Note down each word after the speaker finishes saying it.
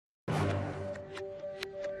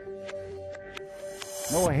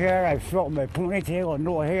No hair, I felt my ponytail and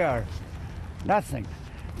no hair. Nothing.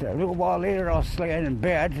 A little while later, I was laying in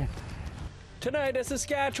bed. Tonight, a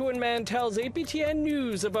Saskatchewan man tells APTN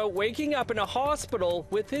News about waking up in a hospital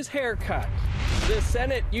with his hair cut. The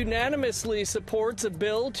Senate unanimously supports a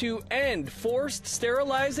bill to end forced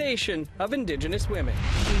sterilization of Indigenous women.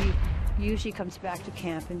 She usually comes back to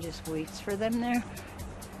camp and just waits for them there,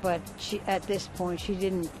 but at this point, she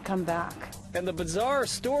didn't come back. And the bizarre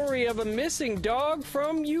story of a missing dog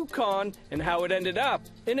from Yukon and how it ended up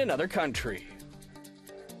in another country.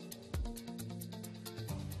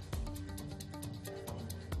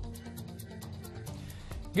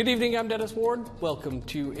 Good evening, I'm Dennis Ward. Welcome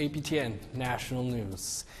to APTN National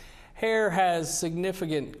News. Hair has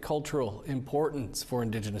significant cultural importance for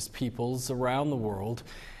Indigenous peoples around the world.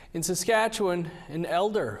 In Saskatchewan, an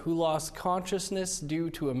elder who lost consciousness due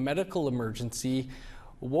to a medical emergency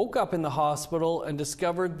woke up in the hospital and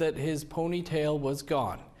discovered that his ponytail was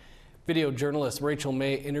gone. Video journalist Rachel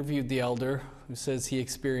May interviewed the elder, who says he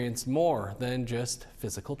experienced more than just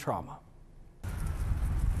physical trauma.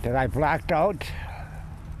 That I blacked out.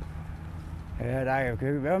 And I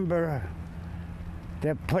remember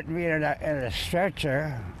they put me in a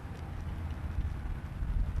stretcher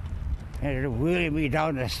and wheeling me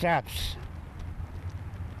down the steps.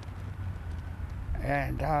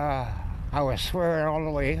 And I was swearing all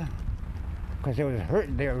the way because they were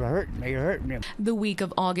hurting me. The week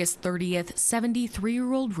of August 30th,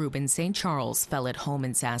 73-year-old Reuben St. Charles fell at home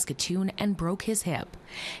in Saskatoon and broke his hip.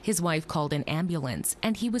 His wife called an ambulance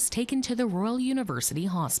and he was taken to the Royal University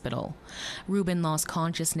Hospital. Reuben lost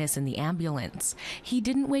consciousness in the ambulance. He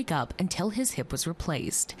didn't wake up until his hip was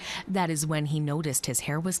replaced. That is when he noticed his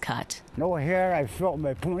hair was cut. No hair, I felt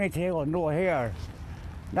my ponytail and no hair.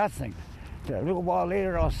 Nothing. A little while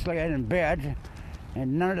later, I was laying in bed.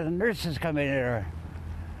 And none of the nurses come in there.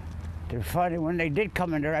 They're funny. When they did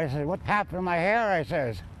come in there, I said, "What happened to my hair?" I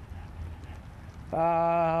says,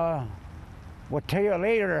 "We'll tell you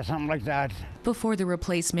later," or something like that. Before the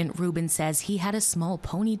replacement, Reuben says he had a small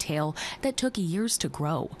ponytail that took years to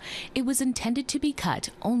grow. It was intended to be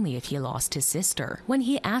cut only if he lost his sister. When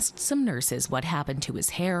he asked some nurses what happened to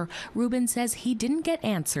his hair, Reuben says he didn't get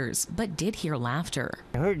answers, but did hear laughter.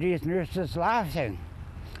 I heard these nurses laughing.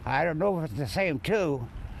 I don't know if it's the same too,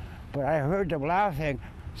 but I heard them laughing,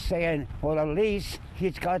 saying, "Well, at least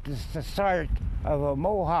he's got the start of a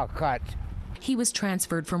mohawk cut." He was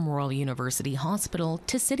transferred from Royal University Hospital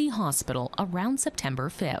to City Hospital around September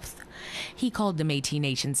 5th. He called the Métis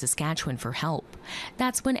Nation Saskatchewan for help.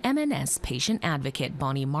 That's when MNS patient advocate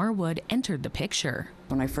Bonnie Marwood entered the picture.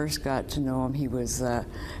 When I first got to know him, he was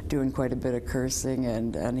doing quite a bit of cursing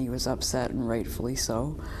and he was upset, and rightfully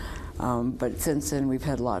so. But since then, we've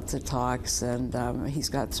had lots of talks, and he's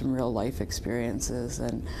got some real life experiences,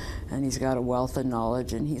 and he's got a wealth of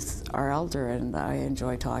knowledge, and he's our elder, and I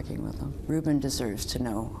enjoy talking with him. Reuben deserves to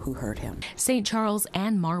know who hurt him. St. Charles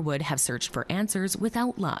and Marwood have searched for answers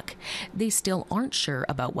without luck. They still aren't sure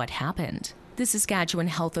about what happened. The Saskatchewan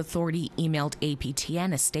Health Authority emailed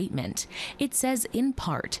APTN a statement. It says, in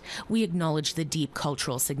part, "We acknowledge the deep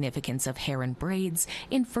cultural significance of hair and braids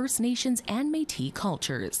in First Nations and Métis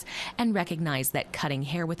cultures, and recognize that cutting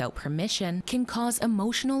hair without permission can cause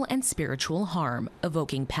emotional and spiritual harm,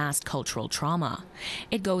 evoking past cultural trauma."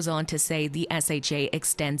 It goes on to say the SHA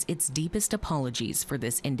extends its deepest apologies for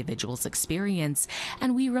this individual's experience,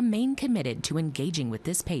 and we remain committed to engaging with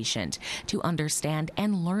this patient to understand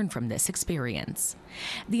and learn from this experience.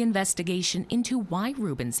 The investigation into why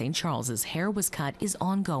Reuben St. Charles's hair was cut is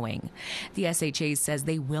ongoing. The SHA says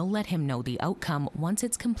they will let him know the outcome once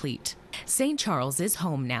it's complete. St. Charles is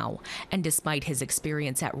home now, and despite his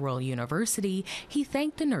experience at Royal University, he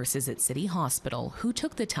thanked the nurses at City Hospital who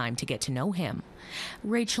took the time to get to know him.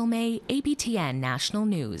 Rachel May, APTN National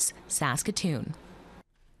News, Saskatoon.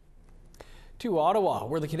 To Ottawa,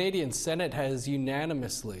 where the Canadian Senate has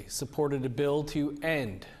unanimously supported a bill to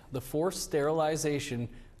end the forced sterilization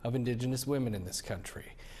of Indigenous women in this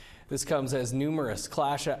country. This comes as numerous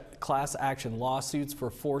class action lawsuits for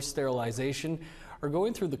forced sterilization are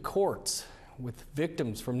going through the courts, with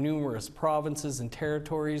victims from numerous provinces and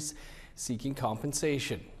territories seeking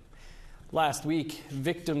compensation. Last week,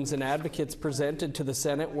 victims and advocates presented to the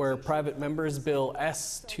Senate where Private Members Bill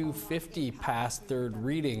S-250 passed third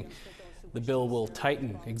reading. The bill will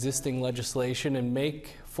tighten existing legislation and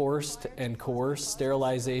make forced and coerced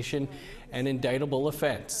sterilization an indictable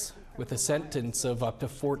offense, with a sentence of up to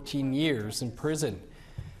 14 years in prison.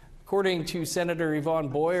 According to Senator Yvonne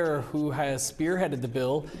Boyer, who has spearheaded the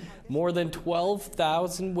bill, more than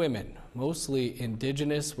 12,000 women, mostly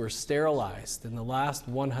Indigenous, were sterilized in the last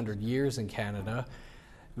 100 years in Canada.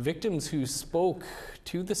 Victims who spoke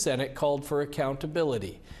to the Senate called for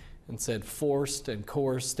accountability and said forced and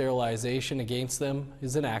coerced sterilization against them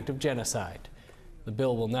is an act of genocide. The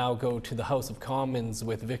bill will now go to the House of Commons,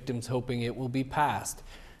 with victims hoping it will be passed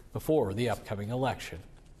before the upcoming election.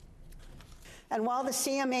 And while the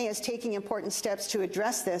CMA is taking important steps to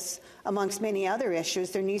address this, amongst many other issues,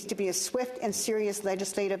 there needs to be a swift and serious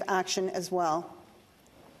legislative action as well.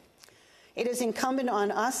 It is incumbent on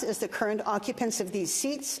us as the current occupants of these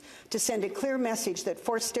seats to send a clear message that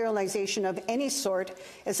forced sterilization of any sort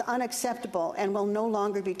is unacceptable and will no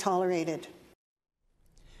longer be tolerated.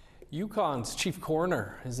 Yukon's chief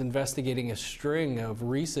coroner is investigating a string of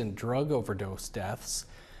recent drug overdose deaths.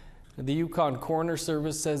 The Yukon Coroner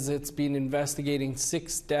Service says it's been investigating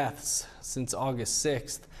 6 deaths since August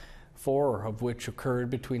 6th, 4 of which occurred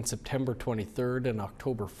between September 23rd and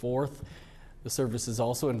October 4th. The service is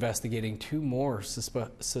also investigating 2 more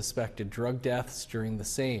suspected drug deaths during the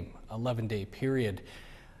same 11-day period.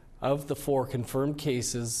 Of the 4 confirmed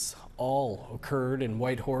cases, all occurred in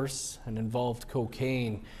Whitehorse and involved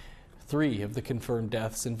cocaine. 3 of the confirmed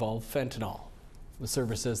deaths involved fentanyl. The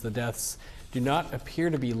service says the deaths do not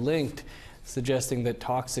appear to be linked, suggesting that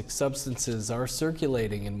toxic substances are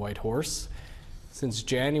circulating in Whitehorse. Since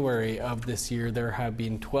January of this year, there have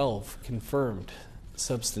been 12 confirmed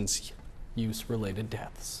substance use-related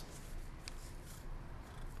deaths.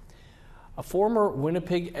 A former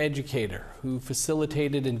Winnipeg educator who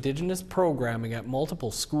facilitated Indigenous programming at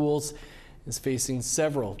multiple schools is facing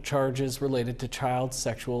several charges related to child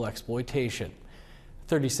sexual exploitation.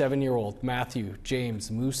 37-year-old Matthew James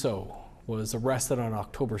Musso was arrested on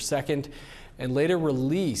October 2nd and later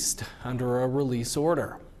released under a release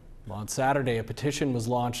order. On Saturday, a petition was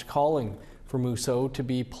launched calling for Musso to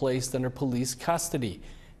be placed under police custody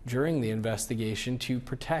during the investigation to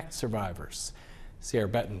protect survivors. Sierra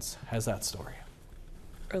Bettens has that story.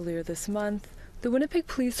 Earlier this month, the Winnipeg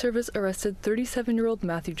Police Service arrested 37-year-old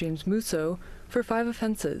Matthew James Musso for 5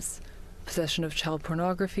 offenses: possession of child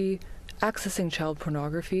pornography, accessing child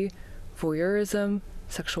pornography, voyeurism,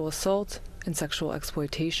 sexual assault, and sexual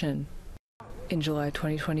exploitation. In July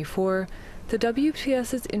 2024, the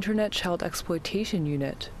WPS's Internet Child Exploitation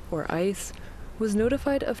Unit, or ICE, was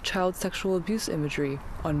notified of child sexual abuse imagery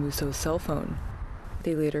on Musso's cell phone.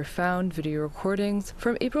 They later found video recordings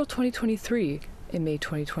from April 2023 and May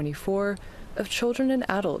 2024 of children and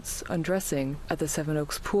adults undressing at the Seven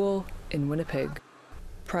Oaks Pool in Winnipeg.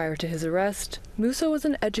 Prior to his arrest, Musso was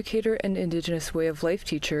an educator and Indigenous way of life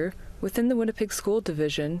teacher within the Winnipeg School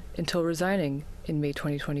Division until resigning in May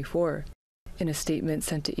 2024. In a statement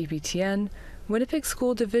sent to APTN, Winnipeg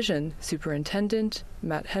School Division Superintendent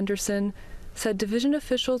Matt Henderson said division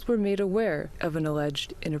officials were made aware of an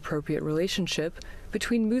alleged inappropriate relationship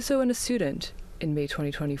between Musso and a student in May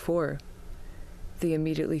 2024. They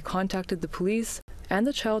immediately contacted the police and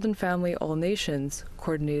the Child and Family All Nations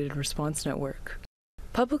Coordinated Response Network.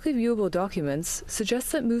 Publicly viewable documents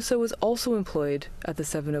suggest that Musso was also employed at the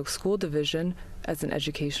Seven Oaks School Division as an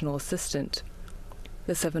educational assistant.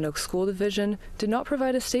 The Seven Oaks School Division did not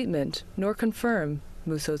provide a statement nor confirm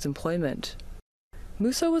Musso's employment.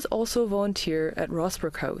 Musso was also a volunteer at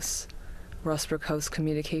Rosbrook House. Rosbrook House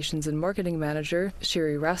Communications and Marketing Manager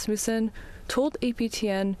Sherry Rasmussen told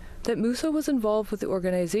APTN that Musso was involved with the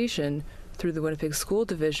organization through the Winnipeg School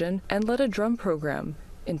Division and led a drum program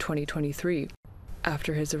in 2023.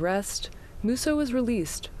 After his arrest, Musso was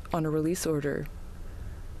released on a release order.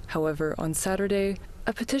 However, on Saturday,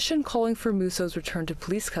 a petition calling for Musso's return to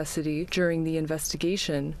police custody during the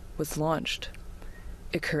investigation was launched.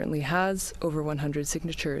 It currently has over 100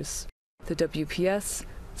 signatures. The WPS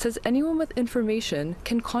says anyone with information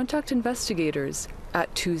can contact investigators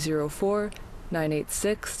at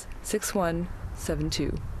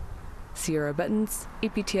 204-986-6172. Sierra Bettens,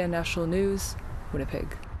 APTN National News,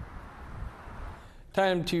 Winnipeg.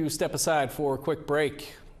 Time to step aside for a quick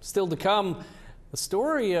break. Still to come, the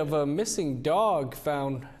story of a missing dog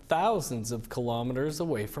found thousands of kilometers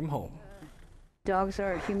away from home. Dogs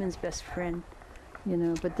are a human's best friend, you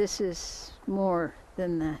know, but this is more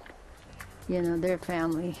than that. You know, they're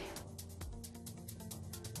family.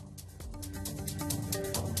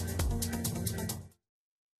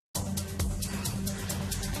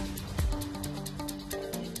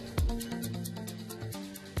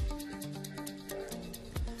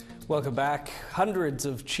 Welcome back. Hundreds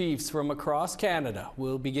of chiefs from across Canada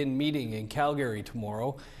will begin meeting in Calgary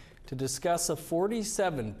tomorrow to discuss a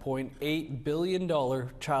 $47.8 billion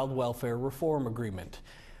child welfare reform agreement.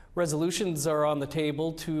 Resolutions are on the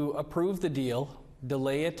table to approve the deal,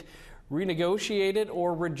 delay it, renegotiate it,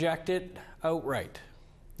 or reject it outright.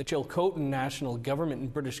 The Chilcotin National Government in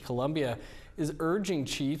British Columbia is urging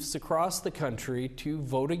chiefs across the country to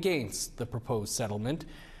vote against the proposed settlement.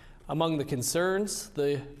 Among the concerns,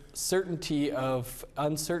 the uncertainty of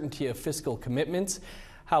fiscal commitments,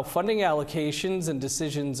 how funding allocations and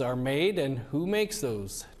decisions are made, and who makes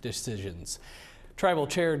those decisions. Tribal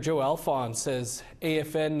Chair Joe Alphonse says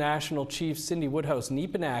APTN National Chief Cindy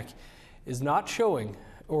Woodhouse-Nepenak is showing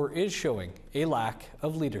a lack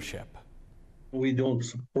of leadership. We don't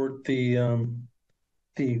support the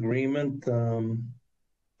agreement.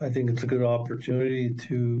 I think it's a good opportunity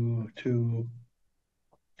to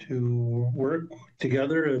work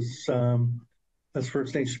together as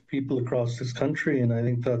First Nation people across this country, and I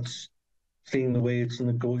think that's seeing the way it's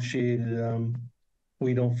negotiated.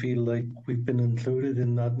 We don't feel like we've been included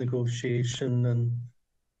in that negotiation,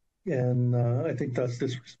 and I think that's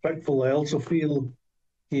disrespectful. I also feel,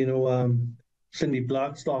 Cindy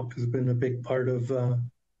Blackstock has been a big part of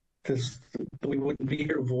this. We wouldn't be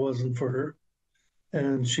here if it wasn't for her,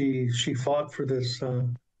 and she fought for this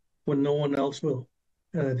when no one else will.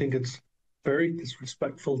 And I think it's very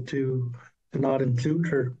disrespectful to not include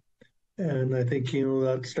her. And I think,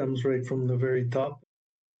 that stems right from the very top.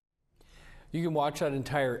 You can watch that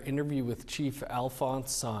entire interview with Chief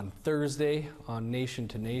Alphonse on Thursday on Nation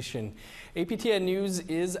to Nation. APTN News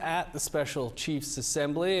is at the Special Chiefs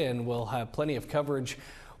Assembly and we'll have plenty of coverage.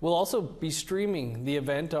 We'll also be streaming the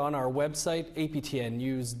event on our website,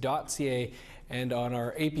 aptnnews.ca, and on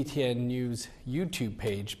our APTN News YouTube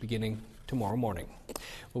page beginning tomorrow morning.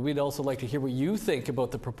 Well, we'd also like to hear what you think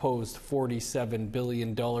about the proposed $47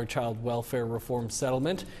 billion child welfare reform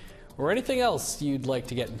settlement, or anything else you'd like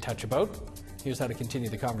to get in touch about. Here's how to continue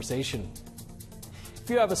the conversation. If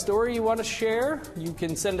you have a story you want to share, you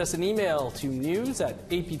can send us an email to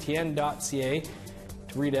news@aptn.ca.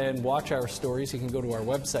 To read and watch our stories, you can go to our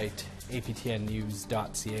website,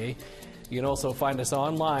 aptnnews.ca. You can also find us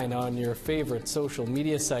online on your favorite social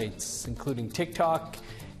media sites, including TikTok,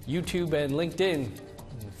 YouTube, and LinkedIn.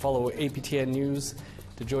 Follow APTN News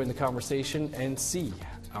to join the conversation and see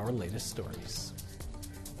our latest stories.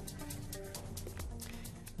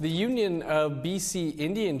 The Union of BC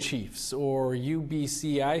Indian Chiefs, or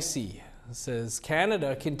UBCIC, says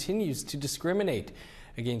Canada continues to discriminate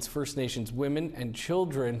against First Nations women and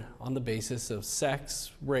children on the basis of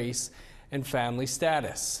sex, race, and family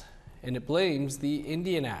status. And it blames the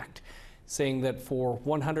Indian Act, saying that for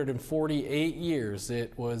 148 years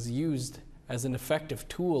it was used as an effective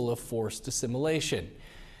tool of forced assimilation.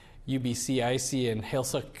 UBCIC and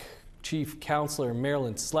Heiltsuk Chief Councillor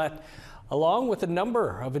Marilyn Slett, along with a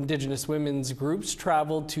number of Indigenous women's groups,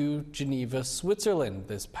 traveled to Geneva, Switzerland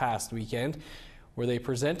this past weekend, where they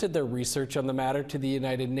presented their research on the matter to the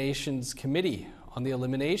United Nations Committee on the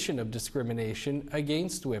Elimination of Discrimination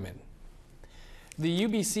Against Women. The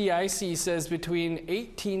UBCIC says between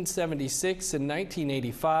 1876 and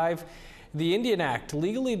 1985, the Indian Act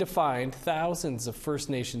legally defined thousands of First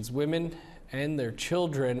Nations women and their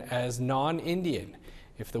children as non-Indian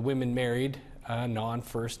if the women married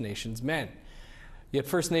non-First Nations men. Yet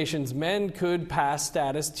First Nations men could pass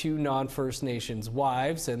status to non-First Nations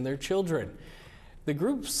wives and their children. The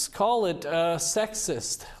groups call it a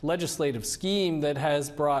sexist legislative scheme that has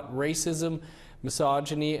brought racism,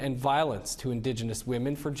 misogyny, and violence to Indigenous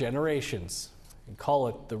women for generations, and call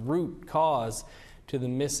it the root cause to the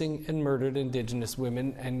missing and murdered Indigenous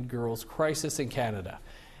women and girls crisis in Canada.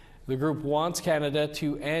 The group wants Canada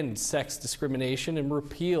to end sex discrimination and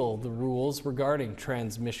repeal the rules regarding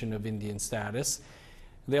transmission of Indian status.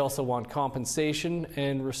 They also want compensation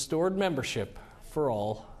and restored membership for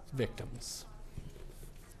all victims.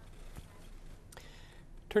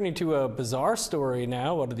 Turning to a bizarre story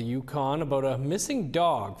now out of the Yukon about a missing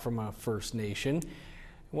dog from a First Nation.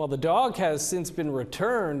 While the dog has since been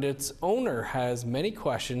returned, its owner has many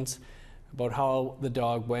questions about how the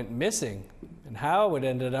dog went missing and how it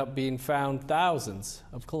ended up being found thousands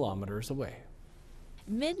of kilometers away.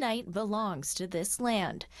 Midnight belongs to this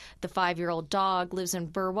land. The 5-year-old dog lives in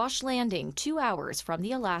Burwash Landing, 2 hours from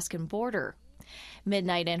the Alaskan border.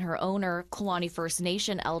 Midnight and her owner, Kluane First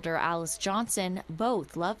Nation elder Alice Johnson,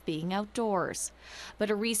 both love being outdoors. But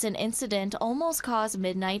a recent incident almost caused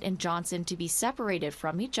Midnight and Johnson to be separated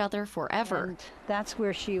from each other forever. And that's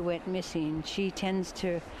where she went missing. She tends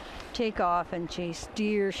to take off and chase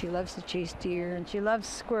deer. She loves to chase deer, and she loves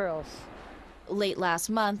squirrels. Late last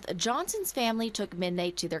month, Johnson's family took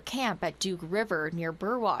Midnight to their camp at Duke River near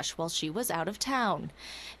Burwash while she was out of town.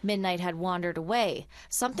 Midnight had wandered away,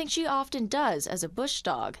 something she often does as a bush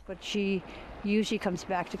dog. But she usually comes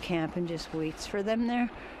back to camp and just waits for them there.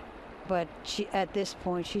 But at this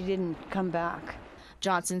point, she didn't come back.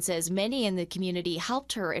 Johnson says many in the community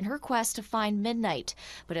helped her in her quest to find Midnight,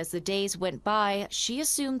 but as the days went by, she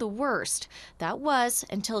assumed the worst. That was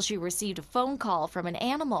until she received a phone call from an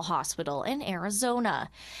animal hospital in Arizona.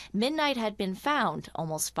 Midnight had been found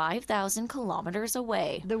almost 5,000 kilometers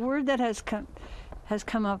away. The word that has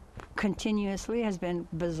come up continuously has been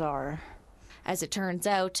bizarre. As it turns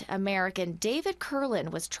out, American David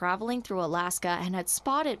Curlin was traveling through Alaska and had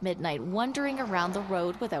spotted Midnight wandering around the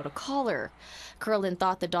road without a collar. Curlin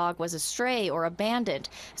thought the dog was a stray or abandoned,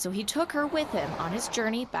 so he took her with him on his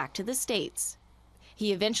journey back to the States.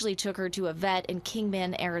 He eventually took her to a vet in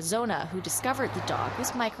Kingman, Arizona, who discovered the dog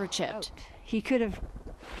was microchipped. He could have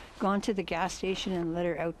gone to the gas station and let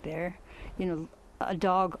her out there. You know, a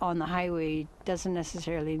dog on the highway doesn't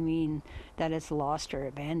necessarily mean that it's lost or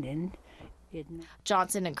abandoned.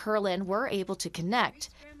 Johnson and Curlin were able to connect.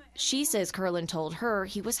 She says Curlin told her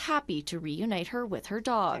he was happy to reunite her with her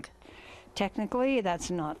dog. Technically,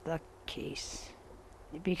 that's not the case,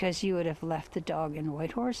 because you would have left the dog in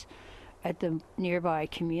Whitehorse at the nearby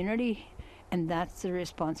community, and that's the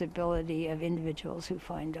responsibility of individuals who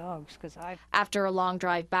find dogs. After a long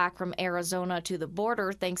drive back from Arizona to the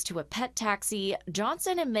border thanks to a pet taxi,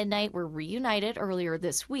 Johnson and Midnight were reunited earlier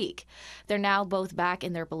this week. They're now both back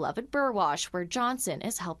in their beloved Burwash, where Johnson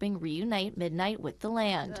is helping reunite Midnight with the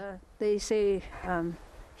land. They say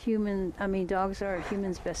dogs are a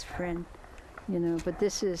human's best friend, you know, but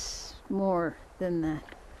this is more than that.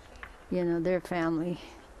 You know, they're family.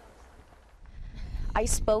 I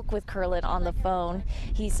spoke with Curlin on the phone.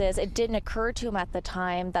 He says it didn't occur to him at the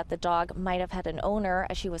time that the dog might have had an owner,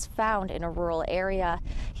 as she was found in a rural area.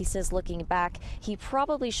 He says looking back, he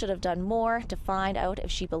probably should have done more to find out if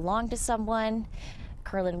she belonged to someone.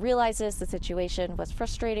 Curlin realizes the situation was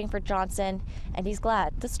frustrating for Johnson, and he's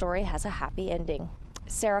glad the story has a happy ending.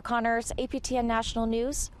 Sarah Connors, APTN National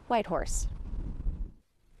News, Whitehorse.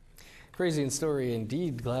 Crazy story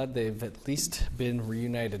indeed. Glad they've at least been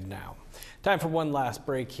reunited now. Time for one last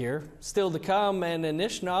break here. Still to come, an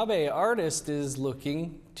Anishinaabe artist is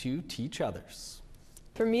looking to teach others.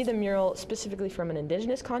 For me, the mural, specifically from an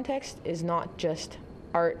Indigenous context, is not just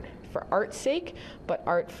art for art's sake, but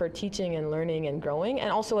art for teaching and learning and growing.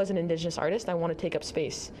 And also as an Indigenous artist, I want to take up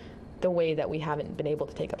space the way that we haven't been able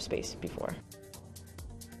to take up space before.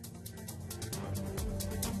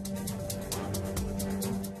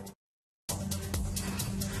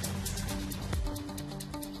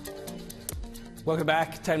 Welcome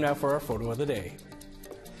back. Time now for our photo of the day.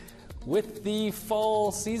 With the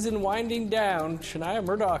fall season winding down, Shania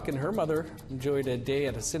Murdoch and her mother enjoyed a day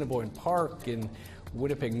at Assiniboine Park in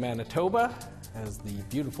Winnipeg, Manitoba, as the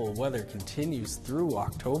beautiful weather continues through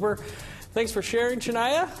October. Thanks for sharing,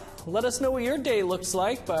 Shania. Let us know what your day looks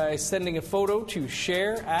like by sending a photo to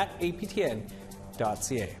share@aptn.ca.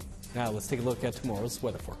 Now let's take a look at tomorrow's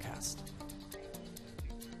weather forecast.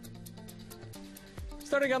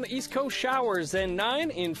 Starting on the East Coast, showers and 9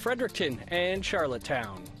 in Fredericton and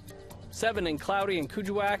Charlottetown. 7 in Cloudy and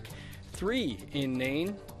Kuujjuaq, 3 in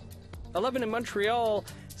Nain. 11 in Montreal,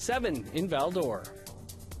 7 in Val-d'Or.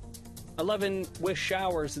 11 with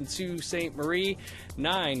showers in Sault Ste. Marie,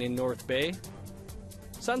 9 in North Bay.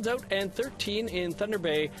 Sun's out and 13 in Thunder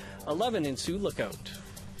Bay, 11 in Sioux Lookout.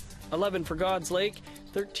 11 for God's Lake,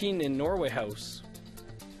 13 in Norway House.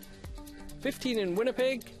 15 in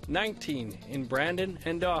Winnipeg, 19 in Brandon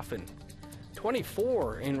and Dauphin,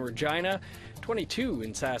 24 in Regina, 22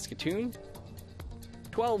 in Saskatoon,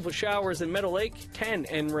 12 with showers in Meadow Lake, 10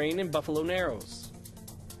 and rain in Buffalo Narrows.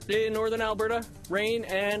 In northern Alberta, rain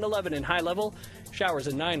and 11 in High Level, showers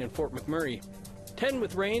and 9 in Fort McMurray, 10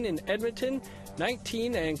 with rain in Edmonton,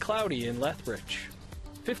 19 and cloudy in Lethbridge,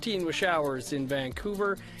 15 with showers in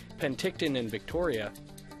Vancouver, Penticton and Victoria,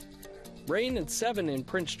 rain and 7 in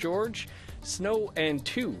Prince George, snow and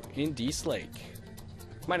 2 in Dease Lake.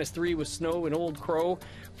 -3 with snow in Old Crow,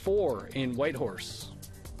 4 in Whitehorse.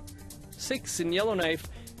 6 in Yellowknife,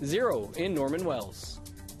 0 in Norman Wells.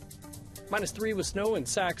 -3 with snow in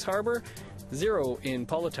Sax Harbor, 0 in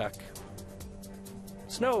Pawlatuck.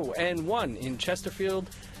 Snow and 1 in Chesterfield,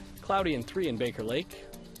 cloudy and 3 in Baker Lake.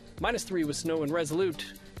 -3 with snow in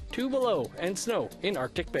Resolute, 2 below and snow in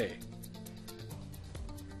Arctic Bay.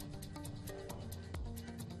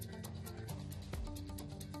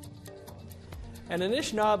 An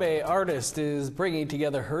Anishinaabe artist is bringing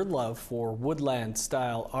together her love for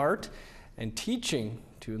woodland-style art and teaching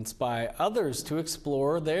to inspire others to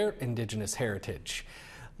explore their Indigenous heritage.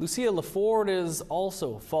 Lucia LaFord is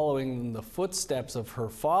also following in the footsteps of her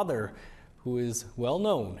father, who is well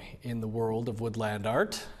known in the world of woodland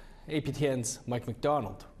art. APTN's Mike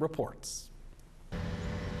McDonald reports.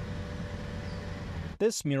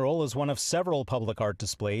 This mural is one of several public art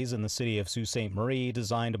displays in the city of Sault Ste. Marie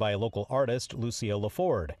designed by local artist Lucia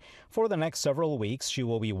Laforde. For the next several weeks, she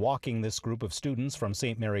will be walking this group of students from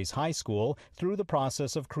St. Mary's High School through the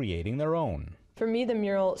process of creating their own. For me, the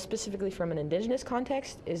mural, specifically from an Indigenous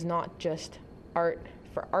context, is not just art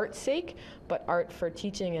for art's sake, but art for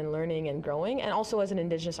teaching and learning and growing. And also as an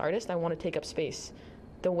Indigenous artist, I want to take up space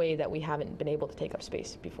the way that we haven't been able to take up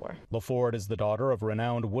space before. Laforde is the daughter of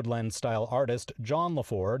renowned woodland-style artist John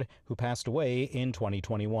Laforde, who passed away in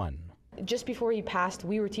 2021. Just before he passed,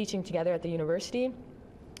 we were teaching together at the university,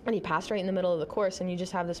 and he passed right in the middle of the course, and you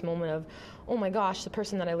just have this moment of, oh my gosh, the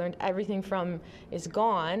person that I learned everything from is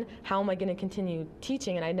gone. How am I going to continue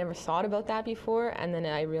teaching? And I never thought about that before, and then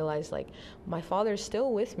I realized, like, my father's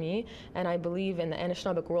still with me, and I believe in the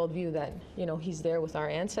Anishinaabe worldview that, you know, he's there with our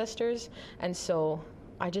ancestors, and so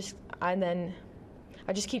I just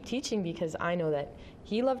keep teaching because I know that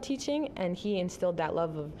he loved teaching and he instilled that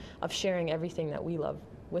love of sharing everything that we love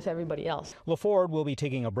with everybody else. Laforde will be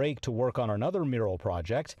taking a break to work on another mural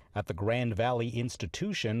project at the Grand Valley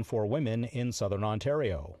Institution for Women in Southern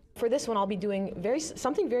Ontario. For this one, I'll be doing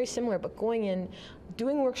something very similar, but going in,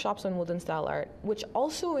 doing workshops on woodland style art, which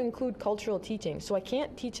also include cultural teaching. So I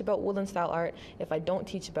can't teach about woodland style art if I don't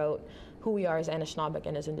teach about who we are as Anishinaabe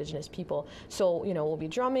and as Indigenous people. So, you know, we'll be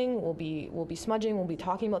drumming, we'll be smudging, we'll be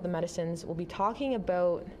talking about the medicines, we'll be talking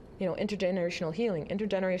about, you know, intergenerational healing,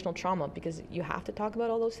 intergenerational trauma, because you have to talk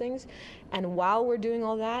about all those things. And while we're doing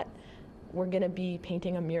all that, we're going to be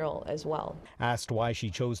painting a mural as well. Asked why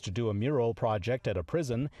she chose to do a mural project at a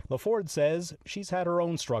prison, Laforde says she's had her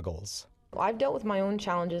own struggles. I've dealt with my own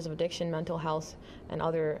challenges of addiction, mental health, and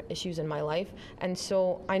other issues in my life. And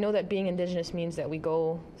so I know that being Indigenous means that we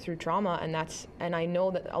go through trauma, and I know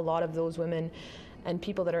that a lot of those women and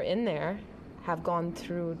people that are in there have gone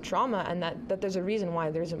through trauma, and that there's a reason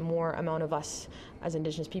why there's a more amount of us as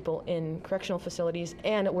Indigenous people in correctional facilities,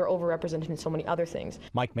 and we're overrepresented in so many other things.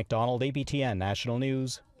 Mike McDonald, APTN National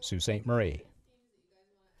News, Sault Ste. Marie.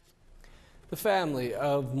 The family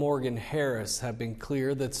of Morgan Harris have been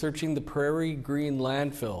clear that searching the Prairie Green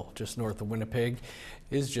landfill just north of Winnipeg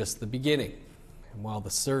is just the beginning. And while the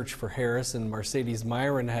search for Harris and Mercedes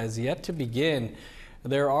Myron has yet to begin,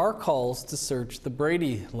 there are calls to search the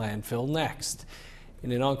Brady landfill next.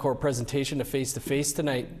 In an encore presentation of Face to Face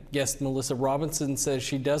tonight, guest Melissa Robinson says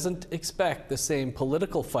she doesn't expect the same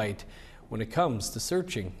political fight when it comes to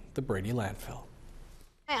searching the Brady landfill.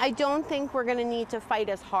 I don't think we're going to need to fight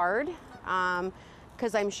as hard,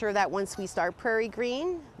 because I'm sure that once we start Prairie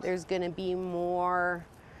Green, there's going to be more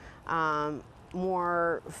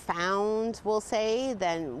found, we'll say,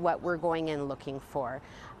 than what we're going in looking for.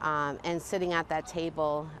 And sitting at that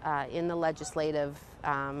table in the legislative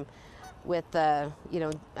with the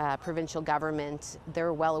provincial government,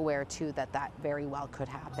 they're well aware too that very well could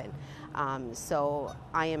happen. So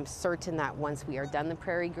I am certain that once we are done the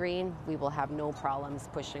Prairie Green, we will have no problems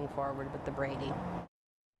pushing forward with the Brady.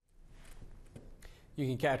 You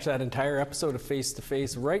can catch that entire episode of Face to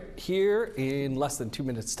Face right here in less than 2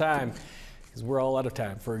 minutes time, because we're all out of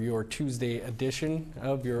time for your Tuesday edition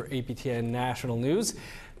of your APTN National News.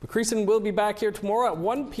 But Creason will be back here tomorrow at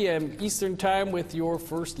 1 p.m. Eastern Time with your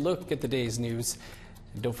first look at the day's news.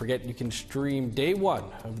 And don't forget, you can stream day one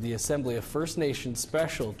of the Assembly of First Nations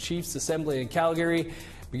Special Chiefs Assembly in Calgary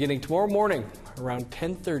beginning tomorrow morning around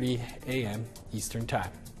 10:30 a.m. Eastern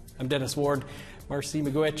Time. I'm Dennis Ward. Marcy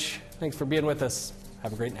Miigwech, thanks for being with us.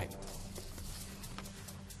 Have a great night.